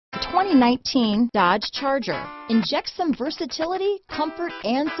2019 Dodge Charger. Inject some versatility, comfort,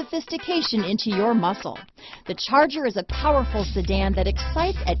 and sophistication into your muscle. The Charger is a powerful sedan that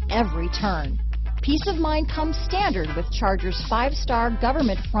excites at every turn. Peace of mind comes standard with Charger's 5-star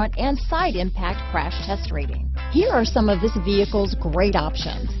government front and side impact crash test rating. Here are some of this vehicle's great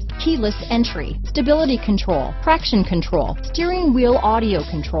options: keyless entry, stability control, traction control, steering wheel audio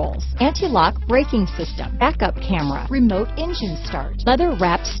controls, anti-lock braking system, backup camera, remote engine start,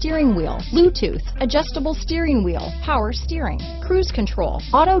 leather-wrapped steering wheel, Bluetooth, adjustable steering wheel, power steering, cruise control,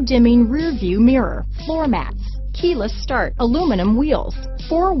 auto-dimming rear view mirror, floor mats, keyless start, aluminum wheels,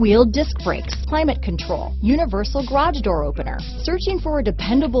 4-wheel disc brakes, climate control, universal garage door opener. Searching for a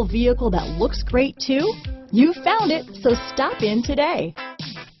dependable vehicle that looks great too? You found it, so stop in today.